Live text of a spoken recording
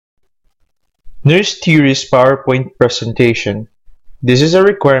Nurse Theory's PowerPoint presentation. This is a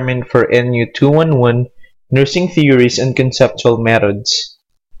requirement for NU 211 Nursing Theories and Conceptual Methods.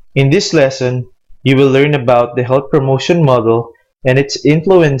 In this lesson, you will learn about the health promotion model and its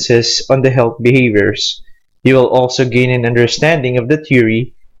influences on the health behaviors. You will also gain an understanding of the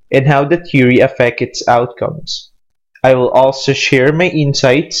theory and how the theory affects its outcomes. I will also share my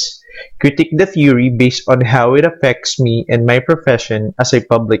insights, critique the theory based on how it affects me and my profession as a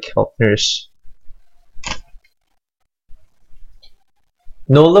public health nurse.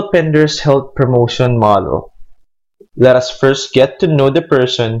 Nola Pender's health promotion model. Let us first get to know the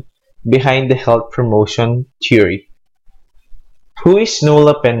person behind the health promotion theory. Who is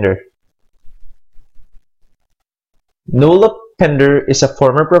Nola Pender? Nola Pender is a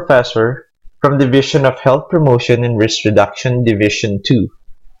former professor from Division of Health Promotion and Risk Reduction Division 2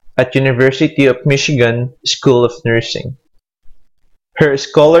 at University of Michigan School of Nursing. Her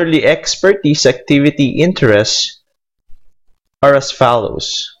scholarly expertise activity interests are as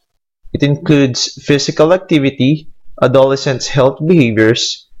follows. It includes physical activity, adolescents' health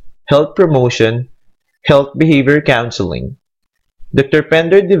behaviors, health promotion, health behavior counseling. Dr.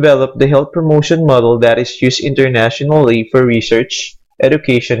 Pender developed the health promotion model that is used internationally for research,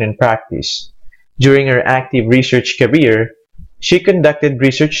 education, and practice. During her active research career, she conducted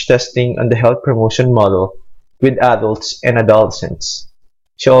research testing on the health promotion model with adults and adolescents.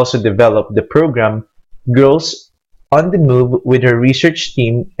 She also developed the program Girls on the Move with her research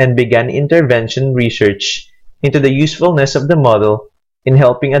team and began intervention research into the usefulness of the model in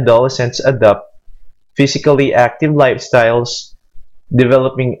helping adolescents adopt physically active lifestyles,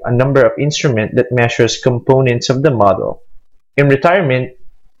 developing a number of instruments that measures components of the model. In retirement,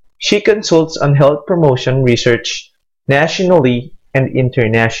 she consults on health promotion research nationally and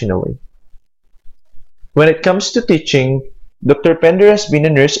internationally. When it comes to teaching, Dr. Pender has been a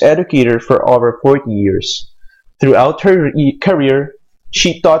nurse educator for over 40 years. Throughout her career,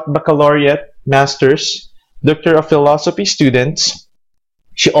 she taught baccalaureate, master's, Doctor of Philosophy students.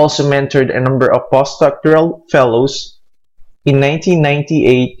 She also mentored a number of postdoctoral fellows. In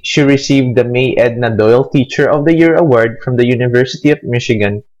 1998, she received the May Edna Doyle Teacher of the Year Award from the University of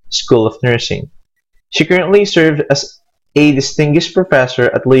Michigan School of Nursing. She currently serves as a distinguished professor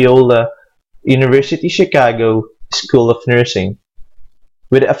at Loyola University Chicago School of Nursing.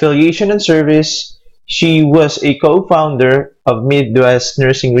 With affiliation and service, she was a co-founder of Midwest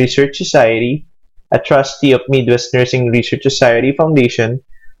Nursing Research Society, a trustee of Midwest Nursing Research Society Foundation,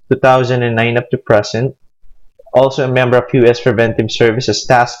 2009 up to present, also a member of U.S. Preventive Services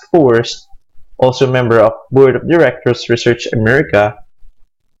Task Force, also a member of Board of Directors Research America,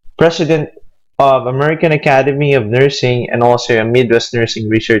 president of American Academy of Nursing, and also a Midwest Nursing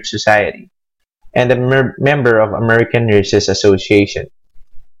Research Society, and a member of American Nurses Association.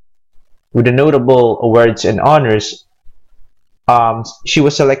 With the notable awards and honors, she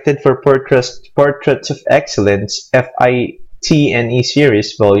was selected for Portraits of Excellence FITNE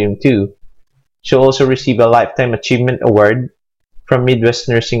Series Volume 2. She also received a Lifetime Achievement Award from Midwest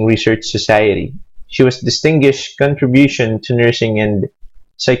Nursing Research Society. She was Distinguished Contribution to Nursing and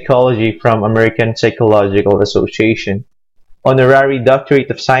Psychology from American Psychological Association, Honorary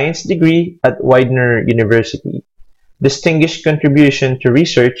Doctorate of Science degree at Widener University, Distinguished Contribution to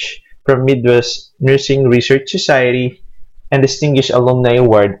Research from Midwest Nursing Research Society, and Distinguished Alumni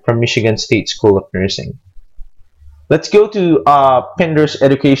Award from Michigan State School of Nursing. Let's go to Pender's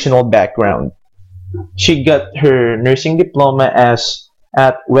educational background. She got her nursing diploma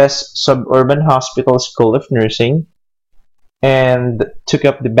at West Suburban Hospital School of Nursing and took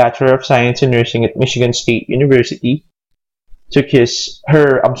up the Bachelor of Science in Nursing at Michigan State University. Took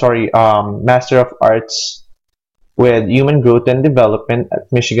Master of Arts with Human Growth and Development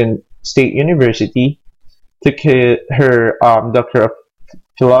at Michigan State University. Took her Doctor of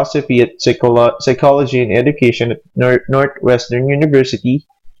Philosophy at Psychology and Education at Northwestern University,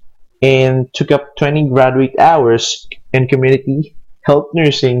 and took up 20 graduate hours in community health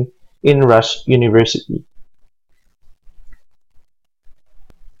nursing in Rush University.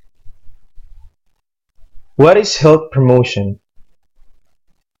 What is health promotion?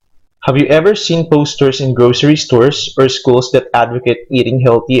 Have you ever seen posters in grocery stores or schools that advocate eating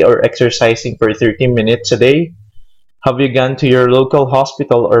healthy or exercising for 30 minutes a day? Have you gone to your local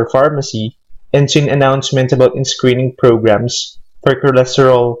hospital or pharmacy and seen announcements about screening programs for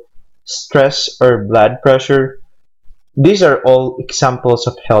cholesterol, stress, or blood pressure? These are all examples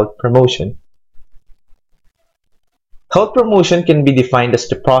of health promotion. Health promotion can be defined as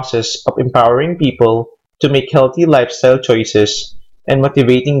the process of empowering people to make healthy lifestyle choices and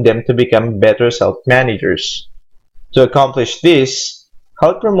motivating them to become better self-managers. To accomplish this,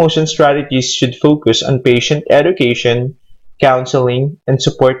 Health promotion strategies should focus on patient education, counseling, and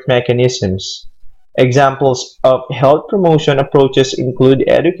support mechanisms. Examples of health promotion approaches include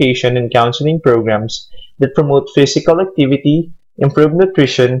education and counseling programs that promote physical activity, improve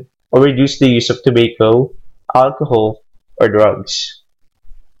nutrition, or reduce the use of tobacco, alcohol, or drugs.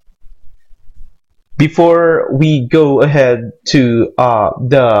 Before we go ahead to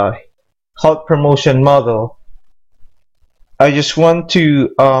the health promotion model, I just want to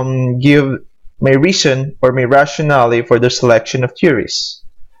give my reason or my rationale for the selection of theories.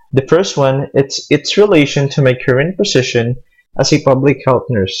 The first one, it's its relation to my current position as a public health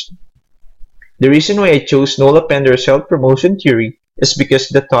nurse. The reason why I chose Nola Pender's health promotion theory is because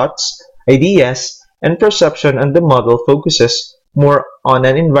the thoughts, ideas, and perception on the model focuses more on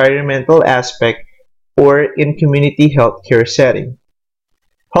an environmental aspect or in community healthcare setting.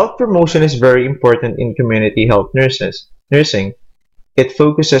 Health promotion is very important in community health nursing. It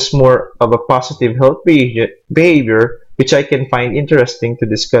focuses more of a positive health behavior which I can find interesting to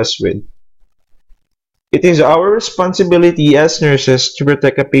discuss with. It is our responsibility as nurses to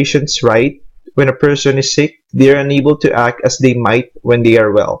protect a patient's right. When a person is sick, they are unable to act as they might when they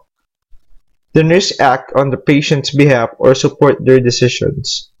are well. The nurse act on the patient's behalf or support their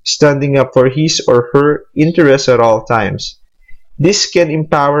decisions, standing up for his or her interests at all times. This can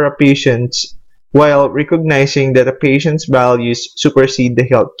empower a patient while recognizing that a patient's values supersede the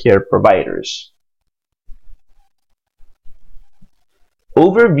healthcare providers.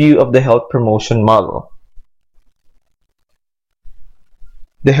 Overview of the health promotion model.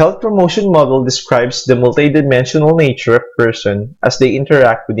 The health promotion model describes the multidimensional nature of a person as they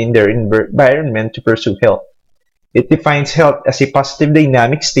interact within their environment to pursue health. It defines health as a positive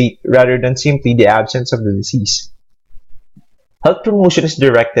dynamic state rather than simply the absence of the disease. Health promotion is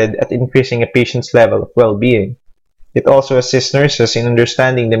directed at increasing a patient's level of well-being. It also assists nurses in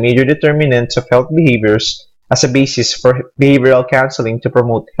understanding the major determinants of health behaviors as a basis for behavioral counseling to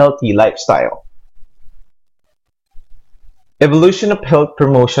promote healthy lifestyle. Evolution of health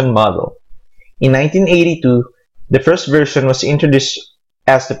promotion model. In 1982, the first version was introduced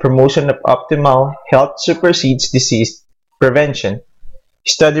as the promotion of optimal health supersedes disease prevention.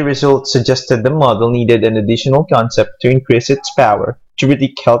 Study results suggested the model needed an additional concept to increase its power to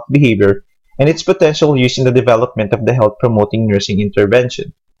predict health behavior and its potential use in the development of the health-promoting nursing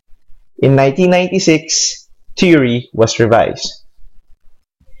intervention. In 1996, theory was revised.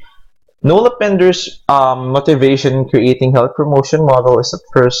 Nola Pender's motivation in creating health promotion model is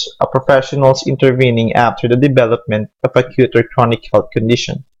at first a professionals intervening after the development of acute or chronic health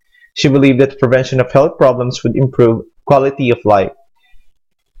condition. She believed that prevention of health problems would improve quality of life.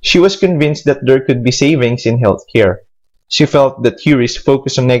 She was convinced that there could be savings in healthcare. She felt that theories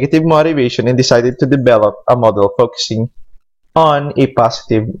focus on negative motivation and decided to develop a model focusing on a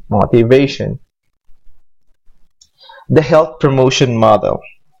positive motivation. The health promotion model.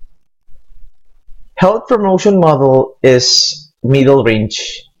 Health promotion model is middle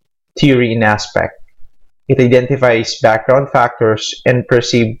range theory in aspect. It identifies background factors and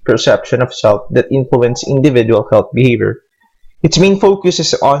perceived perception of self that influence individual health behavior. Its main focus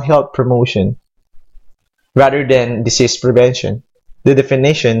is on health promotion rather than disease prevention. The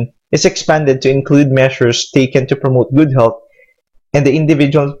definition is expanded to include measures taken to promote good health and the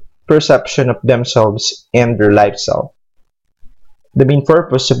individual perception of themselves and their lifestyle. The main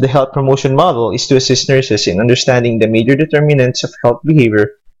purpose of the health promotion model is to assist nurses in understanding the major determinants of health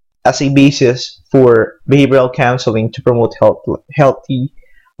behavior as a basis for behavioral counseling to promote healthy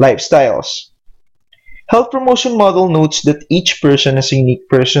lifestyles. Health promotion model notes that each person has unique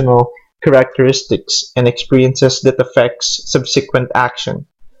personal characteristics and experiences that affects subsequent action.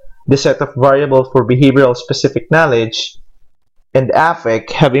 The set of variables for behavioral specific knowledge and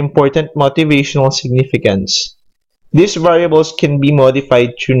affect have important motivational significance. These variables can be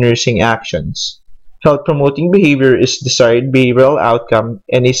modified through nursing actions. Health promoting behavior is desired behavioral outcome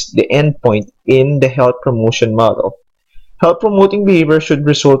and is the endpoint in the health promotion model. Health promoting behavior should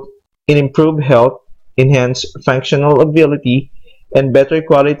result in improved health, enhanced functional ability, and better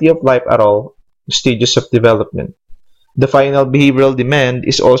quality of life at all stages of development. The final behavioral demand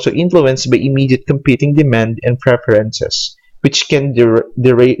is also influenced by immediate competing demand and preferences, which can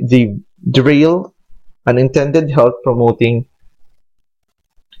derail unintended health-promoting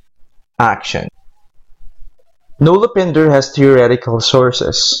action. Nola Pender has theoretical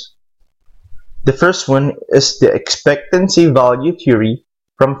sources. The first one is the expectancy value theory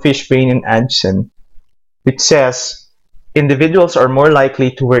from Fishbane and Adson, which says individuals are more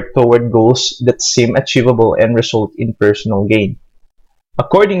likely to work toward goals that seem achievable and result in personal gain.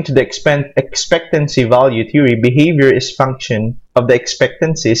 According to the expectancy value theory, behavior is function of the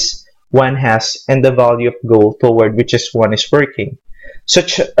expectancies one has and the value of goal toward which is one is working.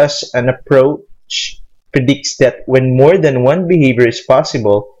 Such as an approach predicts that when more than one behavior is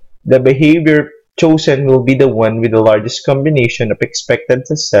possible, the behavior chosen will be the one with the largest combination of expected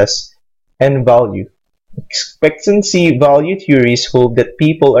success and value. Expectancy value theories hold that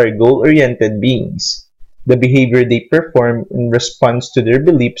people are goal-oriented beings. The behavior they perform in response to their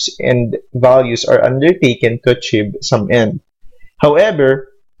beliefs and values are undertaken to achieve some end. However,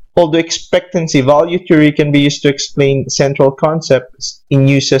 although expectancy value theory can be used to explain central concepts in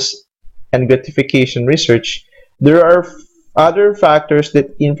uses and gratification research, there are other factors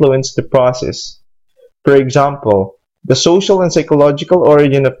that influence the process. For example, the social and psychological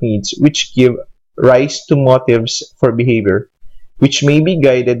origin of needs, which give rise to motives for behavior, which may be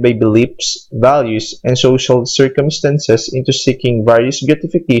guided by beliefs, values, and social circumstances into seeking various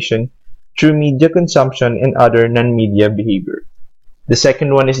gratification through media consumption and other non-media behavior. The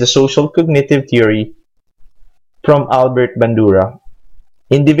second one is the social cognitive theory from Albert Bandura.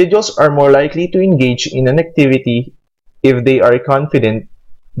 Individuals are more likely to engage in an activity if they are confident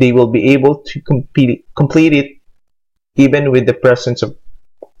they will be able to complete it even with the presence of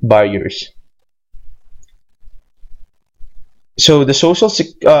barriers. So the social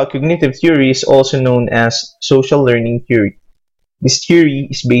cognitive theory is also known as social learning theory. This theory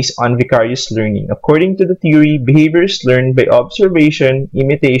is based on vicarious learning. According to the theory, behavior is learned by observation,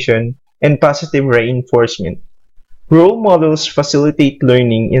 imitation, and positive reinforcement. Role models facilitate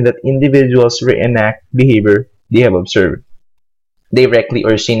learning in that individuals reenact behavior they have observed, directly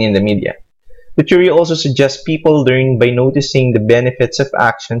or seen in the media. The theory also suggests people learn by noticing the benefits of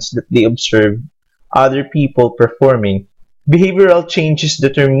actions that they observe other people performing. Behavioral change is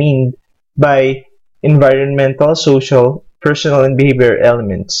determined by environmental, social, personal, and behavioral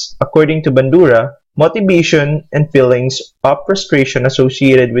elements. According to Bandura, motivation and feelings of frustration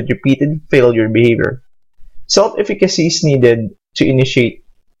associated with repeated failure behavior. Self-efficacy is needed to initiate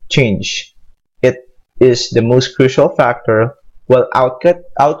change. It is the most crucial factor, while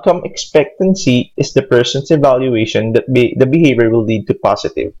outcome expectancy is the person's evaluation that the behavior will lead to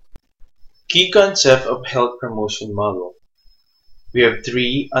positive. Key concept of health promotion model. We have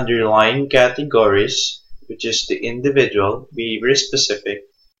three underlying categories, which is the individual, behavior specific,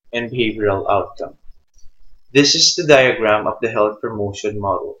 and behavioral outcome. This is the diagram of the health promotion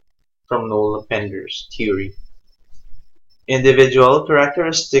model from Nola Pender's theory. Individual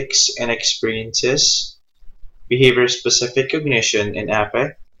characteristics and experiences, behavior specific cognition and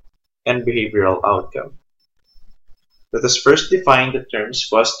affect, and behavioral outcome. Let us first define the terms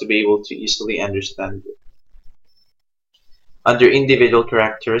for us to be able to easily understand it. Under individual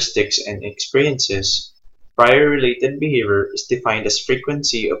characteristics and experiences, prior related behavior is defined as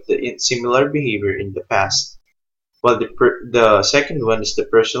frequency of the similar behavior in the past, while the second one is the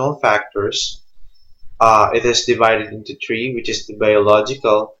personal factors. It is divided into three, which is the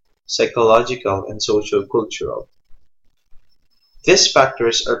biological, psychological, and socio-cultural. These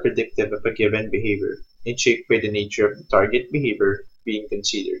factors are predictive of a given behavior and shaped by the nature of the target behavior being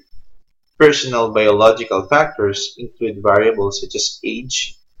considered. Personal biological factors include variables such as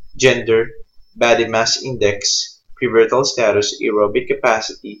age, gender, body mass index, pubertal status, aerobic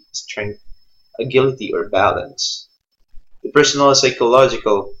capacity, strength, agility, or balance. The personal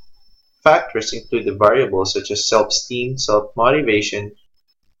psychological factors include the variables such as self-esteem, self-motivation,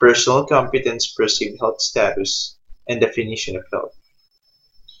 personal competence, perceived health status, and definition of health.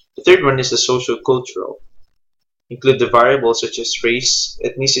 The third one is the social-cultural. Include the variables such as race,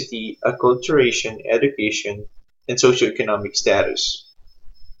 ethnicity, acculturation, education, and socioeconomic status.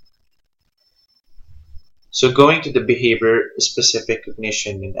 So going to the behavior-specific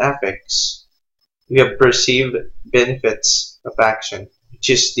cognition and affects, we have perceived benefits of action, which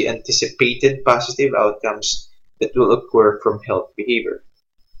is the anticipated positive outcomes that will occur from health behavior.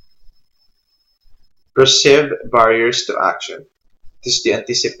 Perceived barriers to action. This is the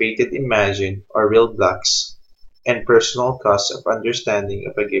anticipated imagined or real blocks and personal costs of understanding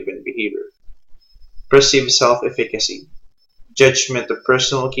of a given behavior. Perceived self-efficacy. Judgment of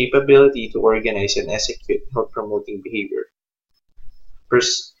personal capability to organize and execute health-promoting behavior.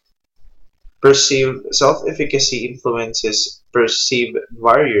 Perceived self-efficacy influences perceived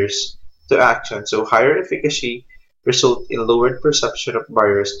barriers to action, so higher efficacy result in lowered perception of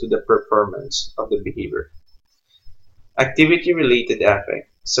barriers to the performance of the behavior. Activity-related affect.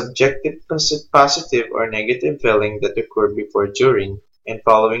 Subjective positive or negative feeling that occur before, during, and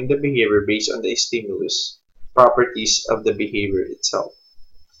following the behavior based on the stimulus properties of the behavior itself.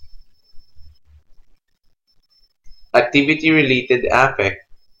 Activity-related affect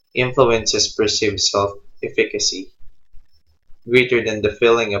influences perceived self-efficacy greater than the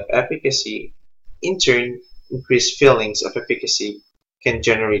feeling of efficacy. In turn, increased feelings of efficacy can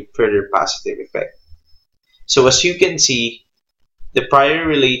generate further positive effect. So as you can see, the prior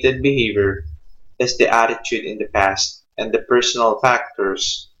related behavior is the attitude in the past, and the personal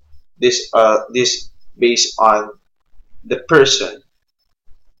factors, this based on the person.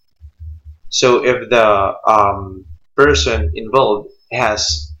 So if the person involved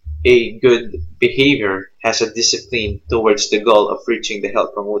has a good behavior, has a discipline towards the goal of reaching the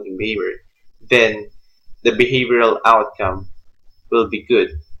health promoting behavior, then the behavioral outcome will be good.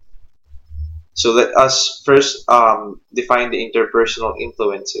 So let us first define the interpersonal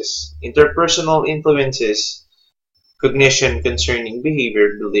influences. Interpersonal influences, cognition concerning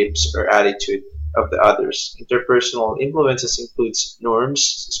behavior, beliefs, or attitude of the others. Interpersonal influences includes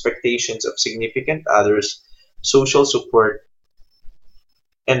norms, expectations of significant others, social support,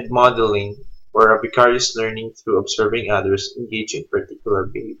 and modeling or a vicarious learning through observing others engage in particular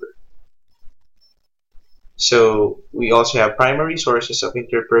behavior. So we also have primary sources of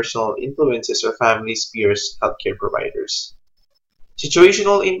interpersonal influences or families, peers, healthcare providers.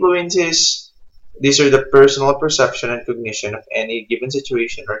 Situational influences, these are the personal perception and cognition of any given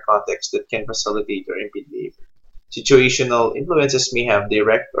situation or context that can facilitate or impede behavior. Situational influences may have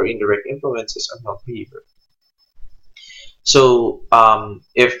direct or indirect influences on health behavior. So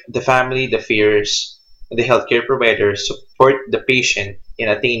if the family, the peers, and the healthcare providers support the patient in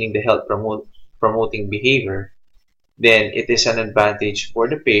attaining the promoting behavior, then it is an advantage for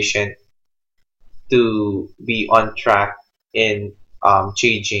the patient to be on track in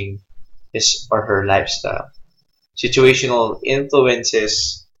changing his or her lifestyle. Situational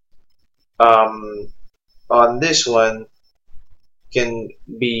influences on this one can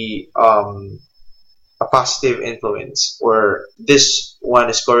be a positive influence, or this one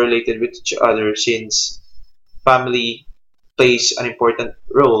is correlated with each other since family plays an important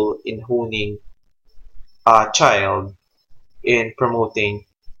role in honing a child in promoting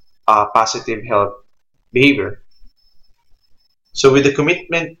positive health behavior. So with the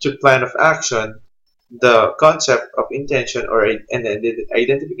commitment to plan of action, the concept of intention or and the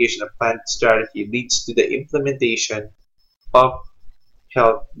identification of planned strategy leads to the implementation of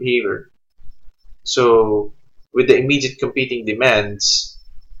health behavior. So with the immediate competing demands,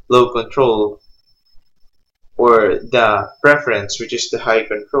 low control, or the preference, which is the high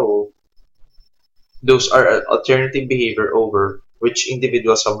control, those are alternative behavior over which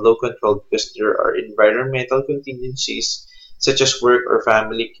individuals have low control because there are environmental contingencies such as work or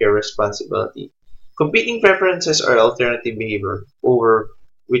family care responsibility. Competing preferences are alternative behavior over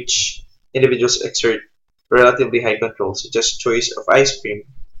which individuals exert relatively high control, such as choice of ice cream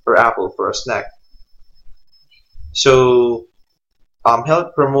or apple for a snack. So,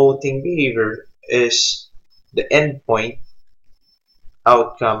 health promoting behavior is the endpoint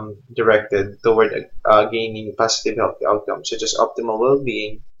outcome directed toward gaining positive health outcomes such as optimal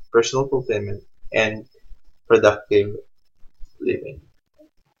well-being, personal fulfillment, and productive living.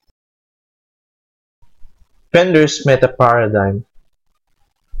 Pender's meta-paradigm.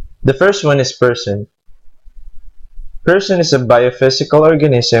 The first one is person. Person is a biophysical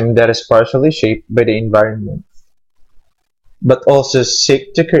organism that is partially shaped by the environment, but also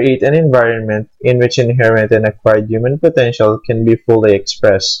seek to create an environment in which inherent and acquired human potential can be fully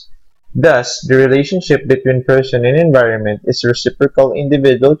expressed. Thus, the relationship between person and environment is reciprocal.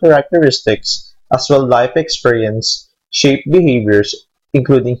 Individual characteristics as well life experience shape behaviors,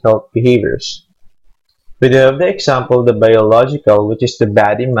 including health behaviors. We have the example the biological, which is the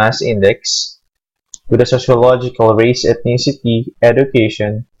body mass index, with the sociological race, ethnicity,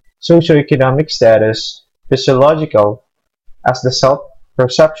 education, socioeconomic status, physiological, as the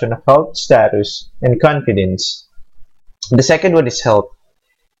self-perception of health status and confidence. The second one is health.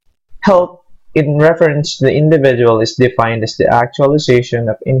 Health, in reference to the individual, is defined as the actualization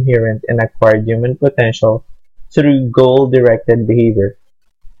of inherent and acquired human potential through goal-directed behavior,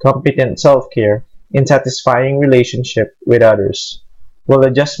 competent self-care, and satisfying relationship with others, while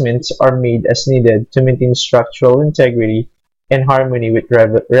adjustments are made as needed to maintain structural integrity and harmony with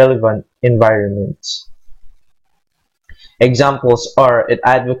relevant environments. Examples are it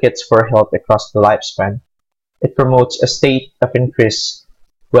advocates for health across the lifespan. It promotes a state of increased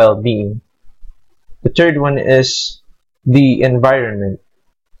well-being. The third one is the environment.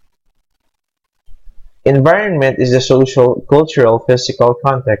 Environment is the social, cultural, physical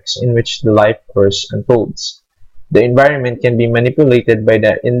context in which the life course unfolds. The environment can be manipulated by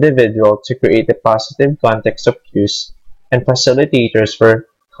the individual to create a positive context of use and facilitators for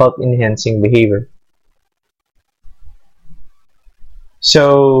health-enhancing behavior.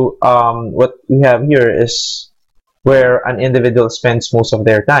 So what we have here is where an individual spends most of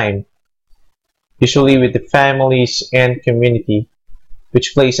their time, usually with the families and community,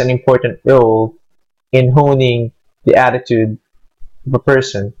 which plays an important role in honing the attitude of a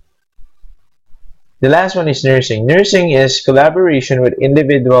person. The last one is nursing. Nursing is collaboration with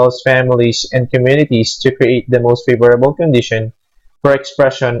individuals, families, and communities to create the most favorable condition for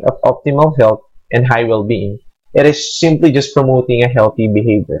expression of optimal health and high well-being. It is simply just promoting a healthy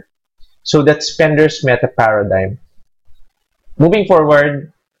behavior. So that's Pender's meta paradigm. Moving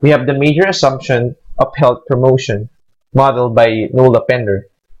forward, we have the major assumption of health promotion, modeled by Nola Pender.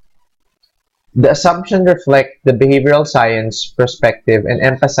 The assumptions reflect the behavioral science perspective and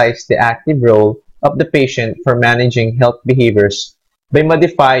emphasize the active role of the patient for managing health behaviors by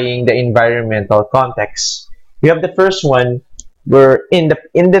modifying the environmental context. We have the first one where the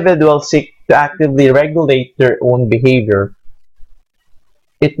individuals seek to actively regulate their own behavior.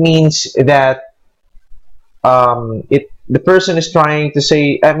 It means that the person is trying to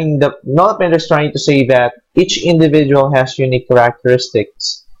say, the development is trying to say that each individual has unique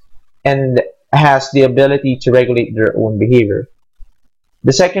characteristics and has the ability to regulate their own behavior.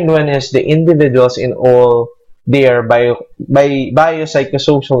 The second one is the individuals in all their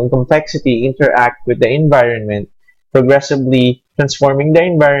biopsychosocial and complexity interact with the environment, progressively transforming the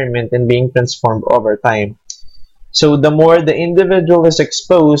environment and being transformed over time. So the more the individual is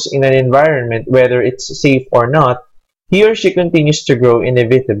exposed in an environment, whether it's safe or not, he or she continues to grow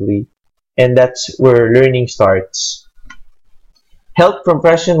inevitably, and that's where learning starts. Health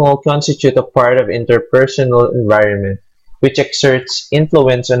professionals constitute a part of interpersonal environment, which exerts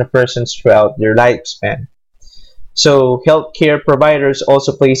influence on a person throughout their lifespan. So healthcare providers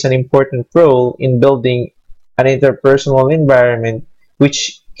also plays an important role in building an interpersonal environment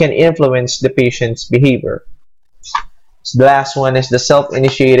which can influence the patient's behavior. So the last one is the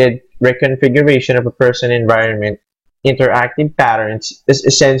self-initiated reconfiguration of a person environment. Interactive patterns is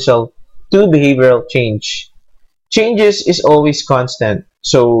essential to behavioral change. Changes is always constant,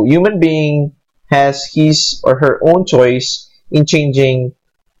 so human being has his or her own choice in changing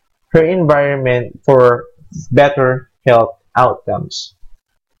her environment for better health outcomes.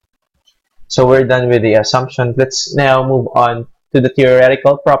 So we're done with the assumption. Let's now move on to the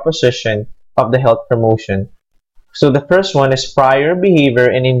theoretical proposition of the health promotion. So the first one is prior behavior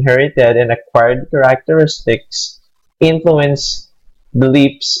and inherited and acquired characteristics influence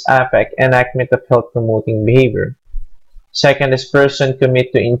beliefs, affect, enactment of health promoting behavior. Second is person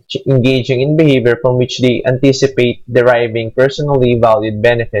commit to engaging in behavior from which they anticipate deriving personally valued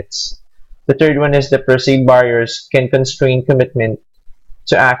benefits. The third one is the perceived barriers can constrain commitment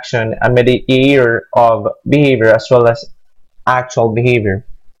to action, a mediator of behavior as well as actual behavior.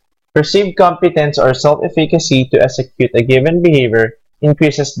 Perceived competence or self-efficacy to execute a given behavior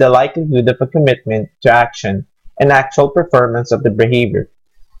increases the likelihood of a commitment to action and actual performance of the behavior.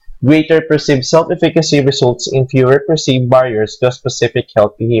 Greater perceived self-efficacy results in fewer perceived barriers to a specific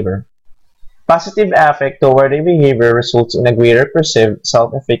health behavior. Positive affect toward a behavior results in a greater perceived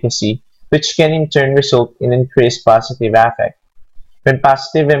self-efficacy, which can in turn result in increased positive affect. When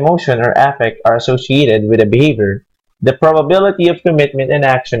positive emotion or affect are associated with a behavior, the probability of commitment and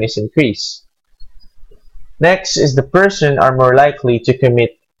action is increased. Next is the person are more likely to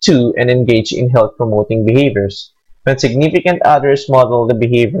commit to and engage in health-promoting behaviors. When significant others model the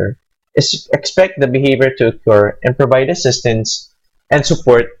behavior, expect the behavior to occur and provide assistance and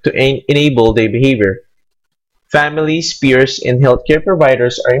support to enable the behavior. Families, peers, and healthcare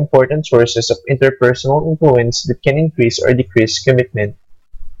providers are important sources of interpersonal influence that can increase or decrease commitment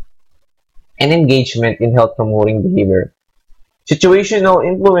and engagement in health-promoting behavior. Situational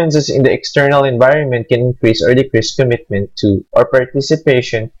influences in the external environment can increase or decrease commitment to or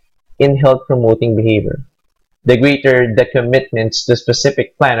participation in health-promoting behavior. The greater the commitments to a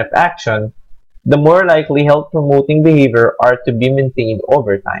specific plan of action, the more likely health-promoting behavior are to be maintained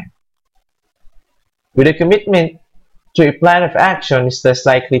over time. With a commitment to a plan of action is less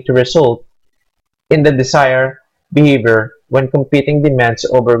likely to result in the desired behavior when competing demands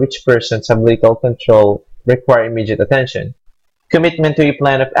over which persons have legal control require immediate attention. Commitment to a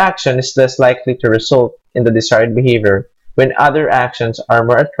plan of action is less likely to result in the desired behavior when other actions are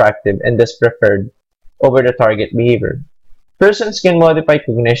more attractive and thus preferred over the target behavior. Persons can modify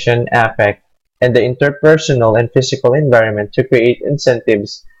cognition, affect, and the interpersonal and physical environment to create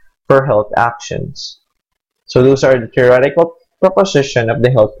incentives for health actions. So those are the theoretical proposition of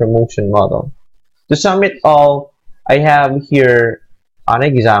the health promotion model. To sum it all, I have here an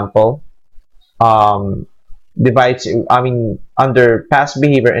example under past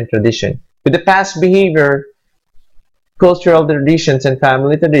behavior and tradition. With the past behavior, Cultural traditions and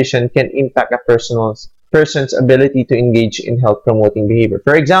family tradition can impact a person's ability to engage in health promoting behavior.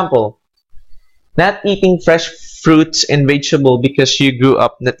 For example, not eating fresh fruits and vegetables because you grew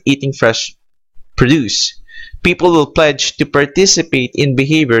up not eating fresh produce. People will pledge to participate in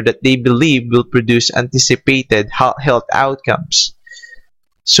behavior that they believe will produce anticipated health outcomes.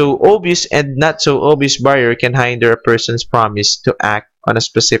 So obvious and not so obvious barrier can hinder a person's promise to act on a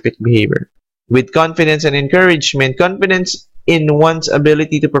specific behavior. With confidence and encouragement, confidence in one's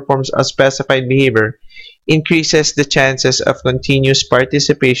ability to perform a specified behavior increases the chances of continuous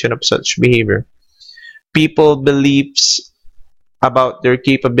participation of such behavior. People beliefs about their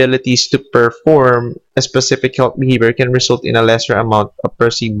capabilities to perform a specific health behavior can result in a lesser amount of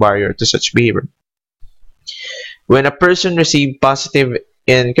perceived barrier to such behavior. When a person receives positive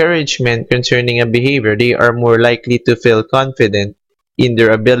encouragement concerning a behavior, they are more likely to feel confident in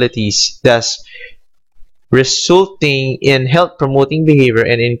their abilities, thus resulting in health promoting behavior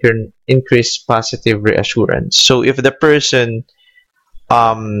and increased positive reassurance. So if the person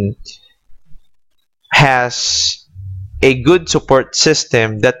um, has a good support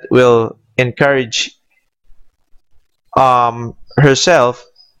system that will encourage herself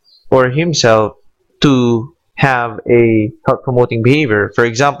or himself to have a health promoting behavior, for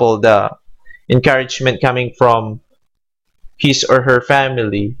example, the encouragement coming from his or her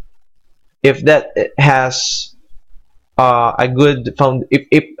family, if that has a good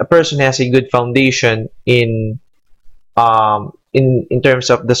if a person has a good foundation in terms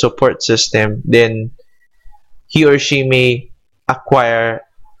of the support system, then he or she may acquire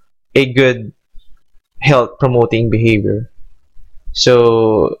a good health promoting behavior.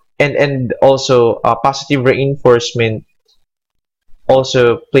 So and also positive reinforcement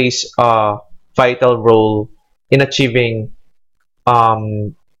also plays a vital role in achieving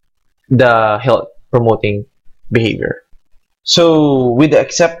the health promoting behavior. So with the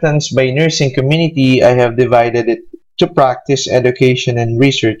acceptance by nursing community, I have divided it to practice, education, and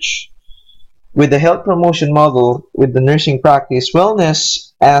research. With the health promotion model, with the nursing practice,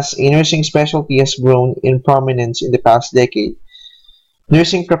 wellness as a nursing specialty has grown in prominence in the past decade.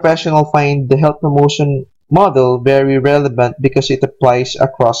 Nursing professionals find the health promotion model very relevant because it applies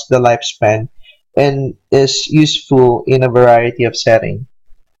across the lifespan and is useful in a variety of settings.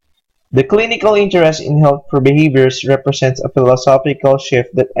 The clinical interest in health for behaviors represents a philosophical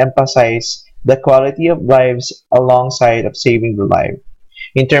shift that emphasizes the quality of lives alongside of saving the life.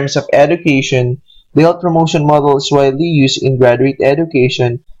 In terms of education, the health promotion model is widely used in graduate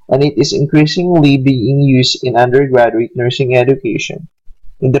education and it is increasingly being used in undergraduate nursing education.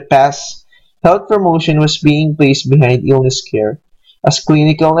 In the past, health promotion was being placed behind illness care, as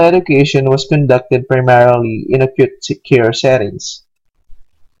clinical education was conducted primarily in acute care settings.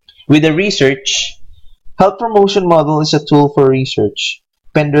 With the research, health promotion model is a tool for research.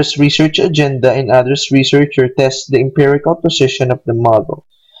 Pender's research agenda and others researchers test the empirical position of the model.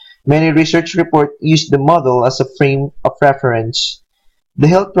 Many research reports use the model as a frame of reference. The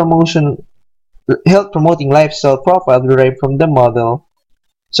health promoting lifestyle profile derived from the model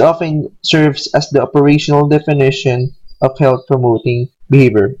so often serves as the operational definition of health promoting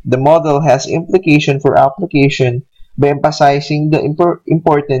behavior. The model has implication for application by emphasizing the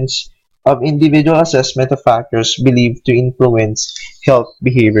importance of individual assessment of factors believed to influence health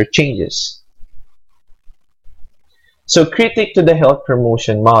behavior changes. So critique to the health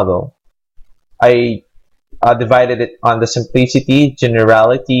promotion model. I divided it on the simplicity,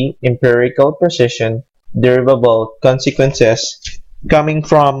 generality, empirical precision, derivable consequences, coming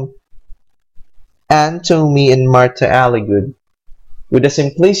from Anne Tomey and Martha Alligood. With the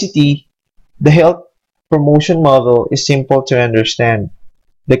simplicity, the health promotion model is simple to understand.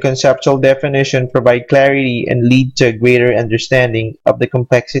 The conceptual definition provide clarity and lead to a greater understanding of the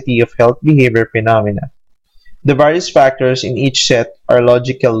complexity of health behavior phenomena. The various factors in each set are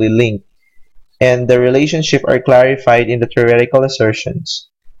logically linked, and the relationship are clarified in the theoretical assertions.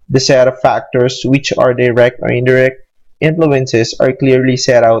 The set of factors, which are direct or indirect influences, are clearly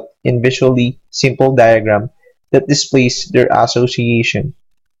set out in visually simple diagram that displays their association.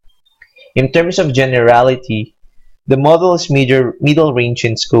 In terms of generality, the model is middle range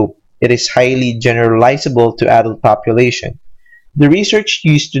in scope. It is highly generalizable to adult population. The research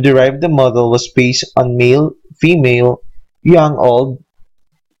used to derive the model was based on male, female, young, old,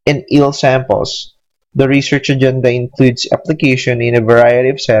 and ill samples. The research agenda includes application in a variety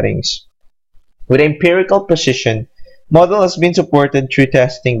of settings. With empirical precision, model has been supported through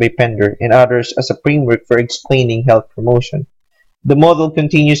testing by Pender and others as a framework for explaining health promotion. The model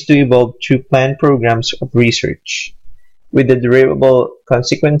continues to evolve through planned programs of research. With the derivable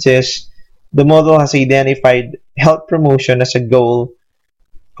consequences, The model has identified health promotion as a goal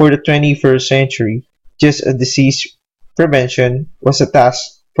for the 21st century, just as disease prevention was a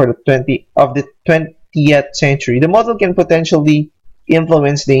task for the 20th century. The model can potentially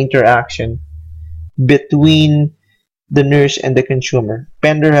influence the interaction between the nurse and the consumer.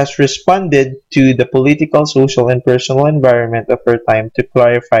 Pender has responded to the political, social, and personal environment of her time to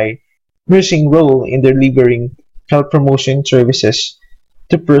clarify nursing role in delivering health promotion services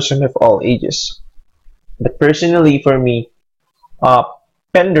to persons of all ages. But personally, for me, uh,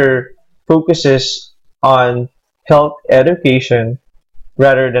 Pender focuses on health education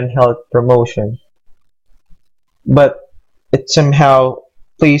rather than health promotion, but it somehow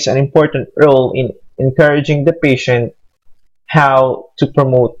plays an important role in encouraging the patient how to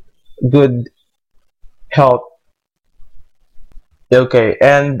promote good health. Okay,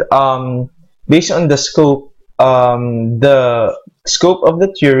 and based on the scope of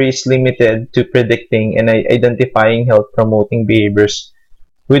the theory is limited to predicting and identifying health promoting behaviors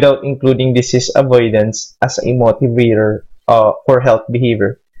without including disease avoidance as a motivator for health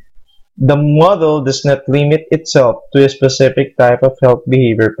behavior. The model does not limit itself to a specific type of health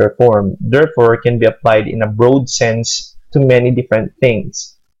behavior performed, therefore can be applied in a broad sense to many different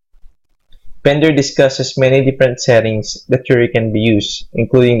things. Pender discusses many different settings the theory can be used,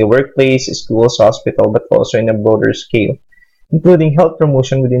 including the workplace, schools, hospital, but also in a broader scale, including health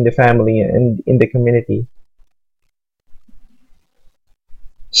promotion within the family and in the community.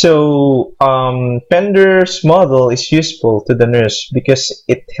 So, Pender's model is useful to the nurse because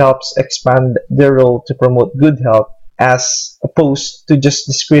it helps expand their role to promote good health as opposed to just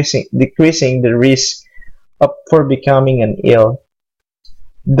decreasing the risk for becoming an ill.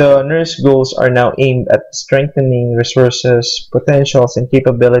 The nurse goals are now aimed at strengthening resources, potentials, and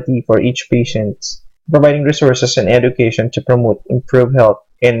capability for each patient, providing resources and education to promote improved health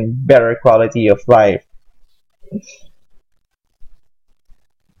and better quality of life.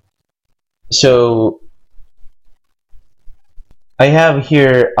 So I have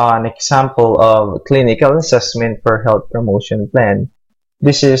here an example of clinical assessment for health promotion plan.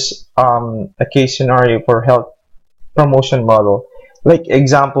 This is a case scenario for health promotion model. Like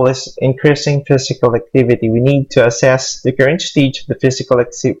example is increasing physical activity. We need to assess the current stage of the physical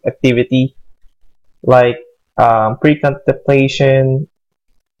activity, like pre-contemplation,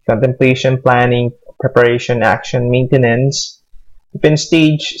 contemplation, planning, preparation, action, maintenance. If in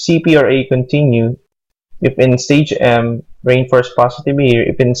stage C, P, or A, continue. If in stage M, reinforce positive behavior.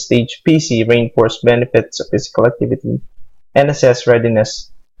 If in stage PC, reinforce benefits of physical activity and assess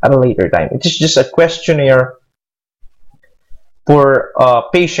readiness at a later time. It is just a questionnaire for a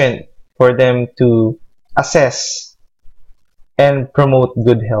patient for them to assess and promote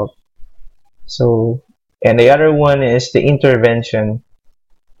good health. So, and the other one is the intervention,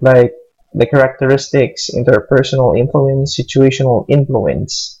 like the characteristics, interpersonal influence, situational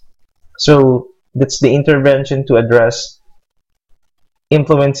influence. So that's the intervention to address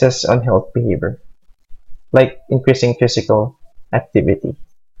influences on health behavior, like increasing physical activity.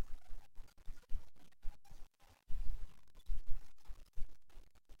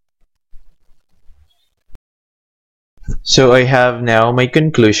 So I have now my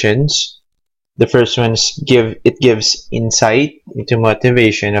conclusions. The first one is it gives insight into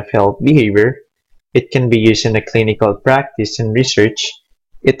motivation of health behavior. It can be used in a clinical practice and research.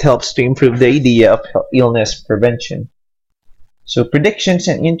 It helps to improve the idea of illness prevention. So predictions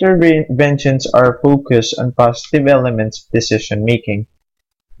and interventions are focused on positive elements of decision making.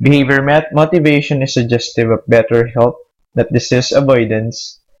 Behavior motivation is suggestive of better health, not disease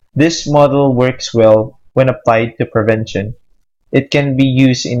avoidance. This model works well when applied to prevention. It can be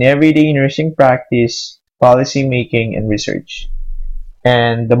used in everyday nursing practice, policy making, and research.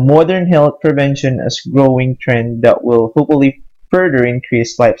 And the modern health prevention is a growing trend that will hopefully further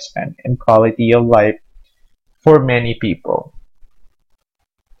increase lifespan and quality of life for many people.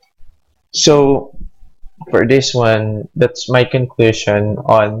 So for this one, that's my conclusion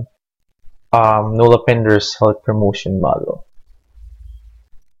on Nola Pender's health promotion model.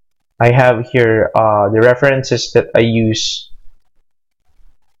 I have here the references that I use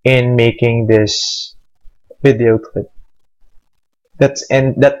in making this video clip. That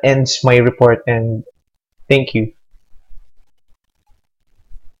ends my report, and thank you.